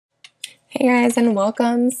Hey guys, and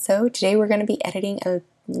welcome. So today we're going to be editing a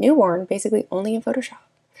newborn, basically only in Photoshop.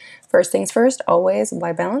 First things first, always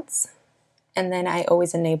white balance, and then I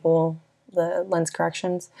always enable the lens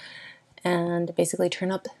corrections and basically turn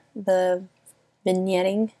up the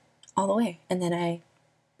vignetting all the way. And then I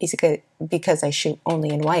basically, because I shoot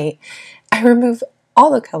only in white, I remove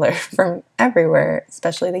all the color from everywhere,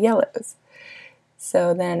 especially the yellows.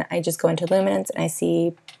 So then I just go into luminance and I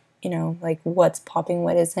see, like what's popping,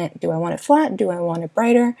 what isn't. Do I want it flat? Do I want it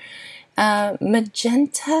brighter?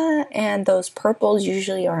 Magenta and those purples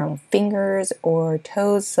usually are on fingers or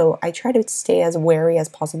toes, so I try to stay as wary as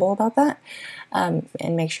possible about that,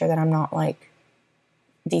 and make sure that I'm not like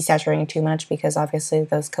desaturating too much, because obviously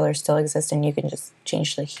those colors still exist and you can just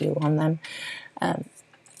change the hue on them.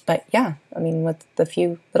 But yeah, I mean, with the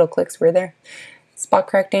few little clicks we're there. Spot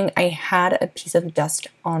correcting, I had a piece of dust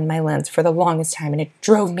on my lens for the longest time and it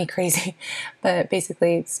drove me crazy. But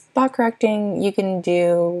basically, spot correcting you can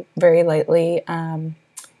do very lightly. You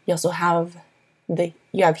also have you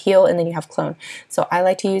have heal and then you have clone. So I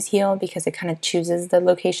like to use heal because it kind of chooses the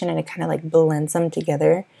location and it kind of like blends them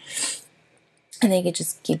together. And then you can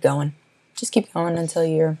just keep going. Just keep going until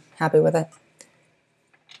you're happy with it.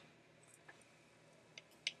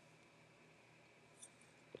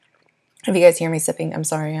 If you guys hear me sipping, I'm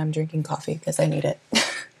sorry, I'm drinking coffee because I need it.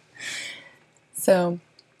 So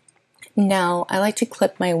now I like to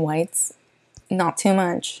clip my whites, not too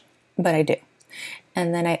much, but I do.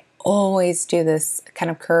 And then I always do this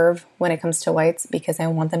kind of curve when it comes to whites because I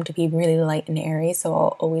want them to be really light and airy. So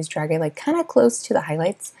I'll always drag it like kind of close to the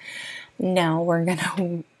highlights. Now we're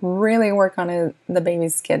gonna really work on the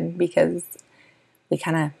baby's skin because we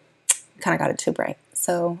kind of got it too bright.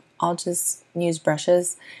 So I'll just use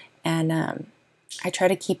brushes, and I try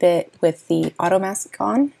to keep it with the auto mask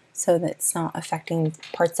on so that it's not affecting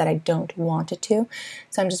parts that I don't want it to.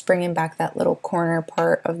 So I'm just bringing back that little corner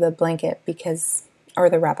part of the blanket because,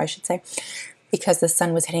 or the wrap I should say, because the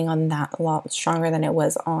sun was hitting on that a lot stronger than it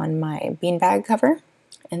was on my beanbag cover.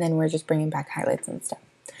 And then we're just bringing back highlights and stuff.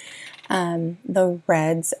 The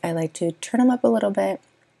reds, I like to turn them up a little bit,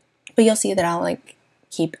 but you'll see that I'll like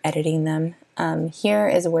keep editing them. Here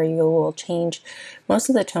is where you will change most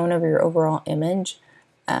of the tone of your overall image,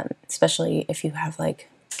 especially if you have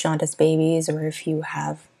like jaundice babies or if you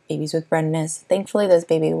have babies with redness. Thankfully, this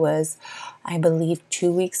baby was, I believe,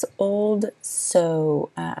 2 weeks old.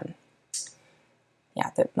 So,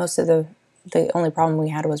 yeah, most of the only problem we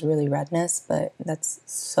had was really redness, but that's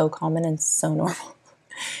so common and so normal.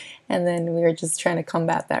 And then we were just trying to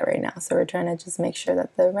combat that right now. So we're trying to just make sure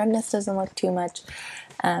that the redness doesn't look too much,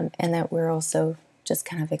 and that we're also just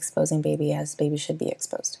kind of exposing baby as baby should be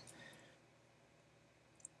exposed.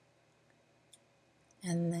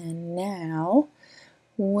 And then now,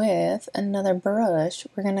 with another brush,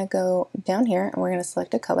 we're going to go down here and we're going to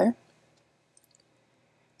select a color.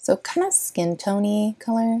 So kind of skin tone-y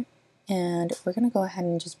color, and we're going to go ahead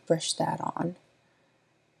and just brush that on.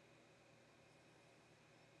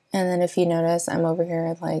 And then if you notice, I'm over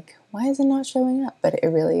here like, why is it not showing up? But it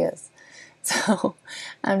really is. So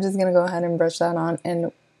I'm just going to go ahead and brush that on.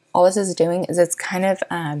 And all this is doing is it's kind of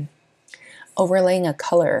overlaying a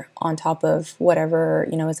color on top of whatever,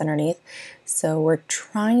 is underneath. So we're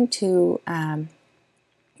trying to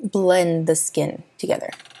blend the skin together.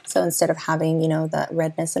 So instead of having, the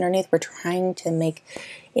redness underneath, we're trying to make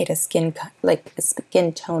it a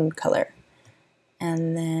skin tone color.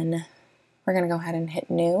 And then we're going to go ahead and hit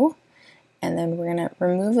new, and then we're going to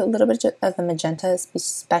remove a little bit of the magenta,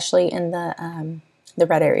 especially in the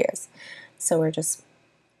red areas. So we're just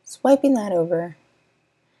swiping that over,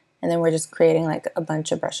 and then we're just creating like a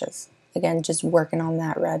bunch of brushes. Again, just working on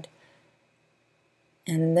that red.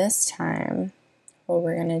 And this time, what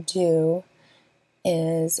we're going to do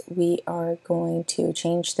is we are going to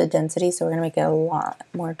change the density, so we're going to make it a lot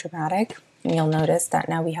more dramatic. And you'll notice that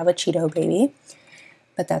now we have a Cheeto baby.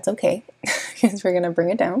 But that's okay, because we're going to bring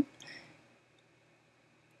it down.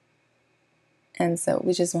 And so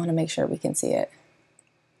we just want to make sure we can see it.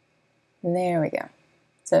 And there we go.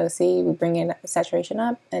 So see, we bring in saturation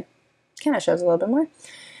up. It kind of shows a little bit more.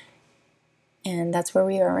 And that's where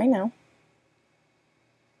we are right now.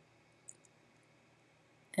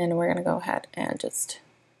 And we're going to go ahead and just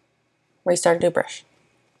restart a new brush.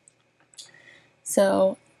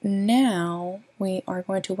 So now we are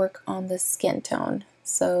going to work on the skin tone.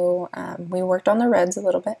 So we worked on the reds a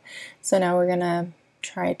little bit. So now we're going to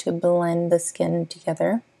try to blend the skin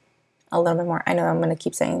together a little bit more. I know I'm going to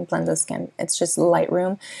keep saying blend the skin. It's just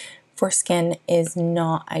Lightroom for skin is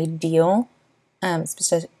not ideal,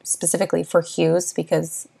 specifically for hues,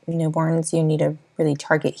 because newborns, you need to really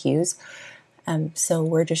target hues. So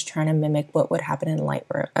we're just trying to mimic what would happen in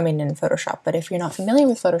Lightroom, in Photoshop. But if you're not familiar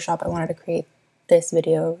with Photoshop, I wanted to create this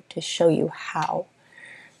video to show you how.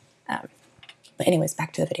 But anyways,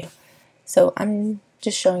 back to the video. So I'm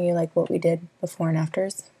just showing you like what we did before and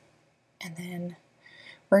afters. And then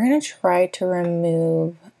we're going to try to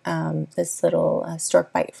remove this little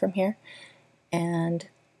stork bite from here. And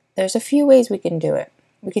there's a few ways we can do it.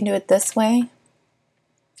 We can do it this way.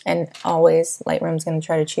 And always Lightroom's going to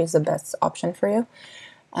try to choose the best option for you.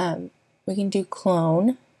 We can do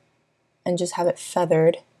clone and just have it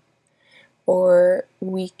feathered. Or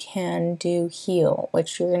we can do heal,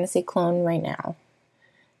 which you're going to see clone right now.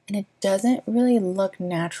 And it doesn't really look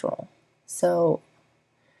natural. So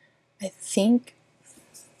I think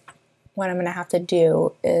what I'm going to have to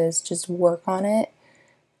do is just work on it.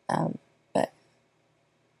 But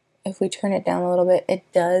if we turn it down a little bit, it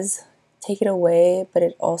does take it away, but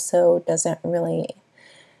it also doesn't really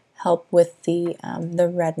help with the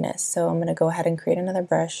redness. So I'm going to go ahead and create another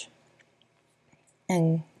brush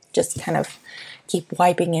and just kind of keep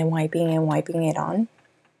wiping and wiping and wiping it on.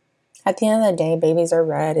 At the end of the day, babies are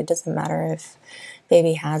red. It doesn't matter if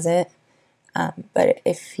baby has it. But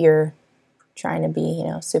if you're trying to be,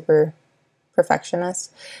 super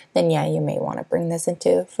perfectionist, then yeah, you may want to bring this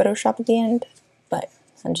into Photoshop at the end. But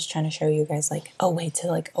I'm just trying to show you guys like a way to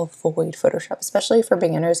like avoid Photoshop, especially for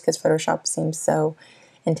beginners, because Photoshop seems so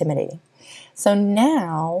intimidating. So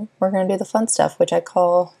now we're going to do the fun stuff, which I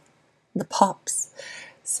call the pops.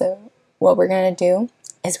 So what we're going to do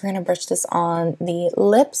is we're going to brush this on the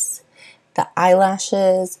lips, the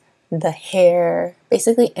eyelashes, the hair,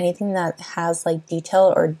 basically anything that has like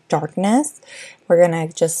detail or darkness. We're going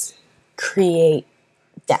to just create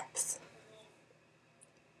depth.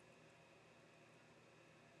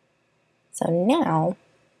 So now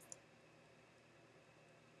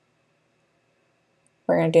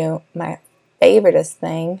we're going to do my favoriteest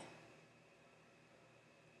thing,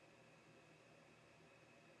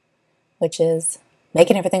 which is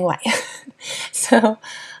making everything white. So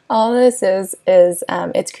all this is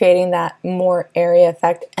it's creating that more area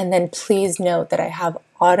effect. And then please note that I have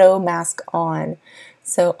auto mask on.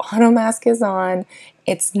 So auto mask is on.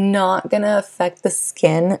 It's not going to affect the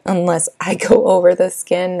skin unless I go over the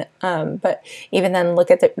skin. But even then,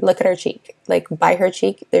 look at her cheek. Like by her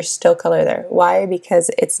cheek, there's still color there. Why?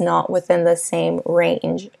 Because it's not within the same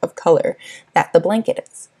range of color that the blanket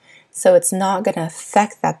is. So it's not going to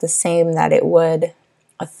affect that the same that it would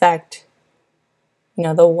affect,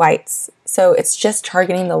 the whites. So it's just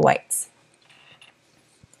targeting the whites.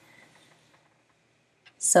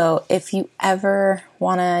 So if you ever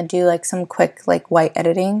want to do like some quick like white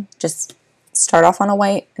editing, just start off on a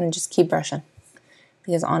white and just keep brushing.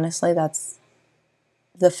 Because honestly, that's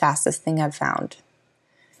the fastest thing I've found.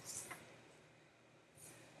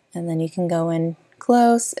 And then you can go in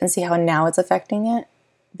close and see how now it's affecting it,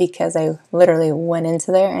 because I literally went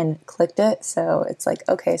into there and clicked it. So it's like,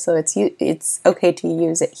 okay, so it's okay to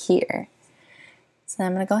use it here. So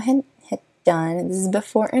I'm going to go ahead and hit done. This is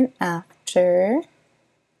before and after.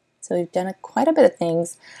 So we've done quite a bit of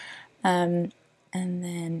things. And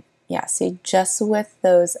then, yeah, see, just with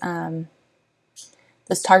those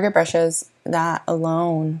target brushes, that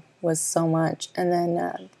alone was so much. And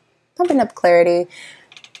then pumping up clarity.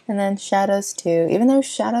 And then shadows too, even though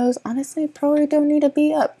shadows honestly probably don't need to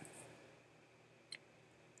be up.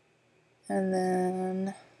 And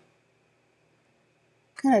then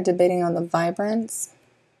kind of debating on the vibrance,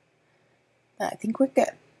 but I think we're good.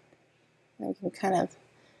 We can kind of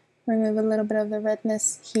remove a little bit of the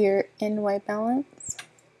redness here in white balance.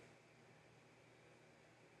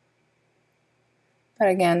 But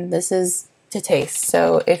again, this is to taste.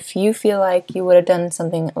 So if you feel like you would have done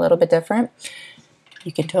something a little bit different,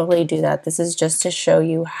 you can totally do that. This is just to show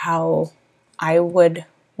you how I would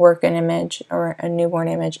work an image or a newborn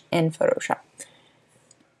image in Photoshop.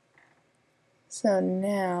 So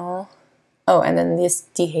now, oh, and then this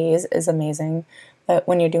dehaze is amazing, but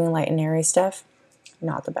when you're doing light and airy stuff,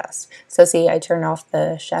 not the best. So see, I turned off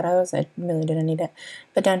the shadows. I really didn't need it.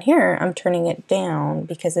 But down here, I'm turning it down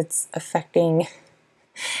because it's affecting,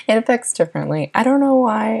 it affects differently. I don't know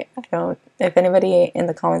why. I don't. If anybody in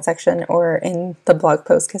the comment section or in the blog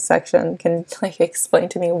post section can like explain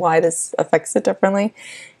to me why this affects it differently,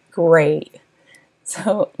 great.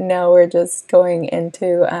 So now we're just going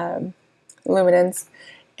into luminance,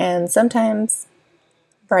 and sometimes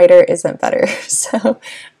brighter isn't better. So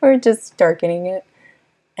we're just darkening it.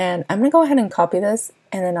 And I'm going to go ahead and copy this,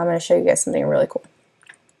 and then I'm going to show you guys something really cool.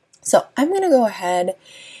 So I'm going to go ahead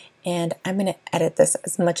and I'm going to edit this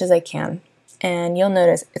as much as I can. And you'll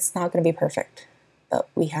notice it's not going to be perfect, but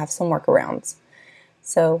we have some workarounds.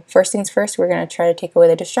 So first things first, we're going to try to take away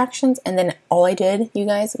the distractions, and then all I did, you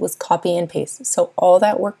guys, was copy and paste. So all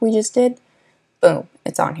that work we just did, boom,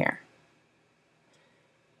 it's on here.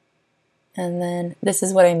 And then this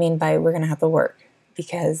is what I mean by we're going to have to work,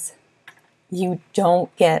 because you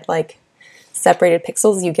don't get like separated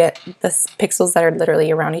pixels, you get the pixels that are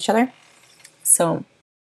literally around each other. So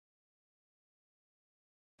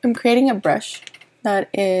I'm creating a brush that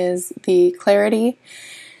is the clarity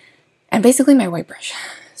and basically my white brush.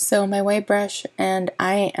 So my white brush, and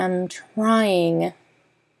I am trying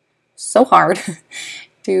so hard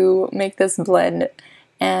to make this blend.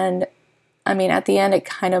 And I mean, at the end it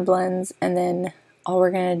kind of blends, and then all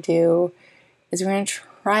we're going to do is we're going to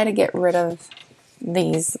try to get rid of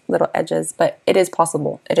these little edges, but it is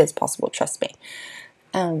possible. It is possible, trust me.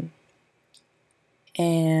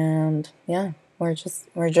 And yeah, we're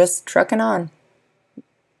just trucking on.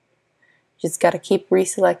 Just got to keep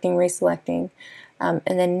reselecting. And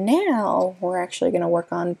then now we're actually going to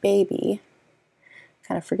work on baby.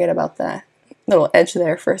 Kind of forget about that little edge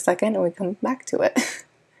there for a second, and we come back to it.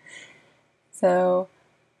 So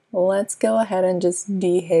let's go ahead and just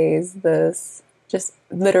dehaze this. Just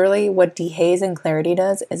literally what dehaze and clarity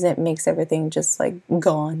does is it makes everything just like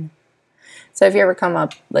gone. So if you ever come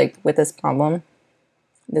up like with this problem,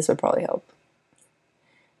 this would probably help.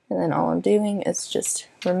 And then all I'm doing is just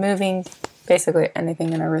removing basically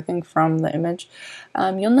anything and everything from the image.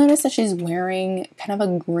 You'll notice that she's wearing kind of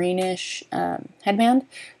a greenish headband.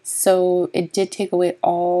 So it did take away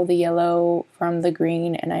all the yellow from the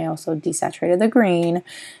green, and I also desaturated the green.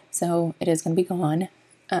 So it is going to be gone.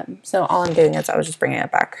 So all I'm doing is I was just bringing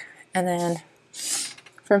it back. And then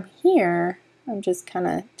from here, I'm just kind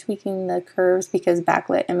of tweaking the curves, because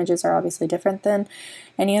backlit images are obviously different than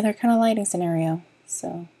any other kind of lighting scenario.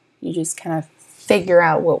 So you just kind of figure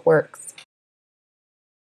out what works.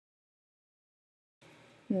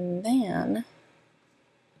 And then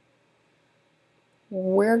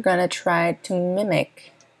we're going to try to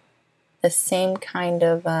mimic the same kind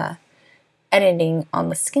of editing on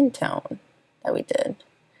the skin tone that we did.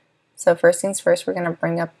 So first things first, we're going to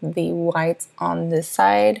bring up the whites on this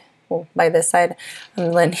side. Well, by this side,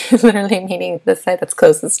 I'm literally meaning the side that's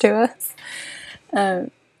closest to us.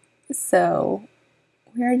 So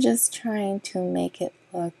we're just trying to make it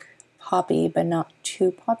look poppy, but not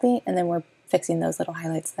too poppy. And then we're fixing those little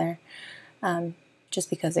highlights there. Just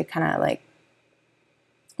because they kind of like,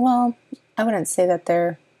 well, I wouldn't say that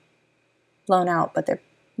they're blown out, but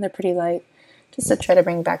they're pretty light, just to try to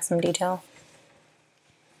bring back some detail.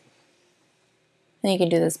 And you can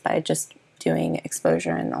do this by just doing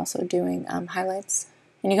exposure and also doing highlights.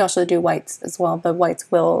 And you can also do whites as well, but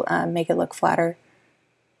whites will make it look flatter,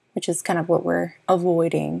 which is kind of what we're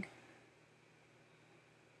avoiding.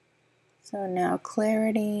 So now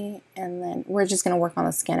clarity, and then we're just going to work on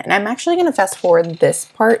the skin. And I'm actually going to fast forward this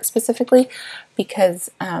part specifically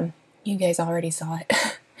because you guys already saw it.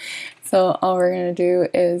 So all we're going to do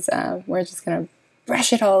is we're just going to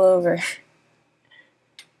brush it all over.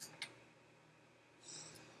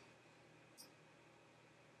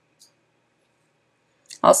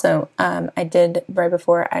 Also, I did, right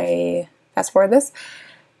before I fast forward this,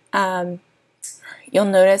 you'll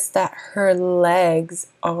notice that her legs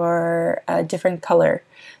are a different color.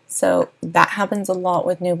 So that happens a lot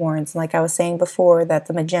with newborns. Like I was saying before, that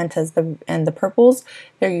the magentas and the purples,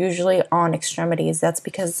 they're usually on extremities. That's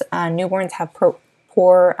because newborns have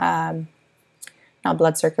poor, not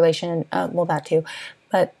blood circulation, well that too,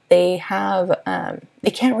 but they have,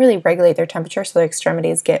 they can't really regulate their temperature, so their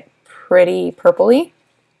extremities get pretty purpley.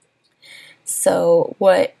 So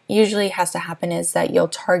what usually has to happen is that you'll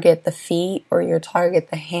target the feet or you'll target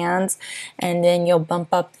the hands, and then you'll bump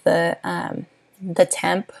up the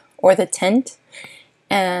temp or the tint,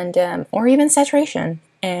 and or even saturation,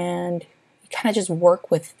 and you kind of just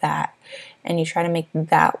work with that, and you try to make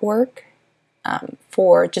that work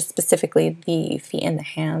for just specifically the feet and the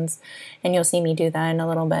hands, and you'll see me do that in a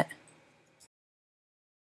little bit.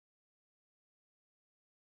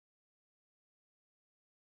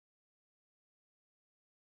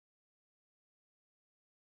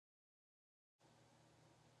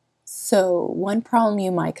 So one problem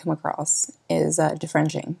you might come across is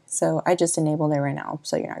diffringing. So I just enabled it right now,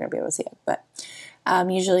 so you're not going to be able to see it. But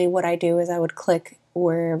usually what I do is I would click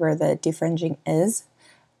wherever the diffringing is.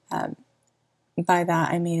 By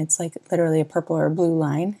that I mean it's like literally a purple or a blue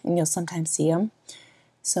line, and you'll sometimes see them.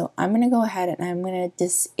 So I'm going to go ahead and I'm going to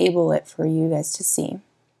disable it for you guys to see.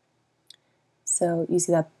 So you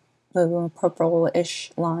see that little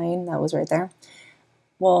purple-ish line that was right there?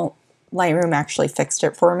 Well, Lightroom actually fixed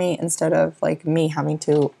it for me instead of like me having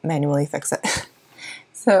to manually fix it.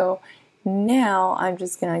 So now I'm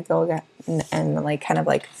just gonna go get and like kind of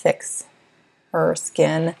like fix her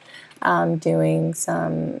skin, doing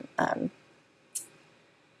some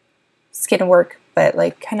skin work, but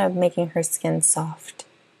like kind of making her skin soft.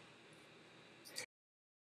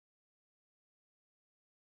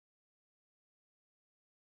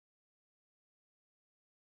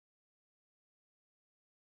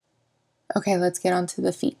 Okay, let's get on to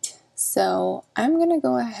the feet. So I'm gonna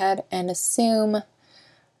go ahead and assume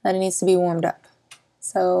that it needs to be warmed up.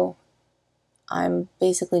 So I'm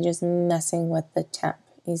basically just messing with the temp.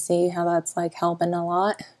 You see how that's like helping a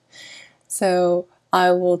lot? So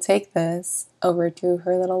I will take this over to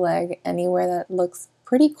her little leg, anywhere that looks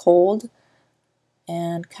pretty cold,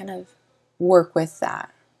 and kind of work with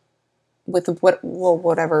that with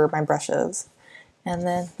whatever my brush is. And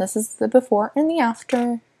then this is the before and the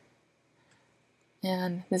after.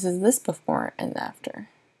 And this is this before and after.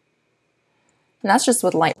 And that's just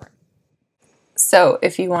with Lightroom. So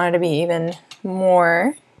if you wanted to be even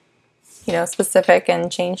more, specific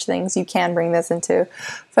and change things, you can bring this into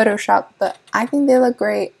Photoshop. But I think they look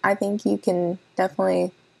great. I think you can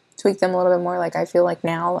definitely tweak them a little bit more. Like I feel like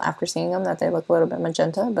now, after seeing them, that they look a little bit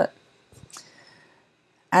magenta, but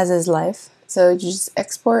as is life. So you just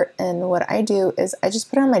export, and what I do is I just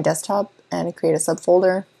put it on my desktop and create a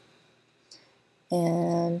subfolder,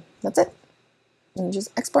 and that's it. And you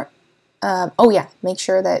just export. Oh yeah, make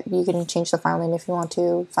sure that you can change the file name if you want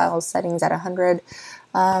to. File settings at 100,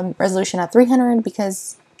 resolution at 300,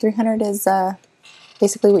 because 300 is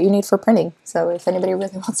basically what you need for printing. So if anybody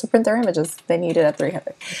really wants to print their images, they need it at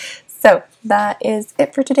 300. So that is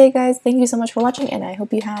it for today, guys. Thank you so much for watching, and I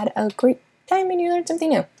hope you had a great time and you learned something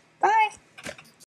new. Bye!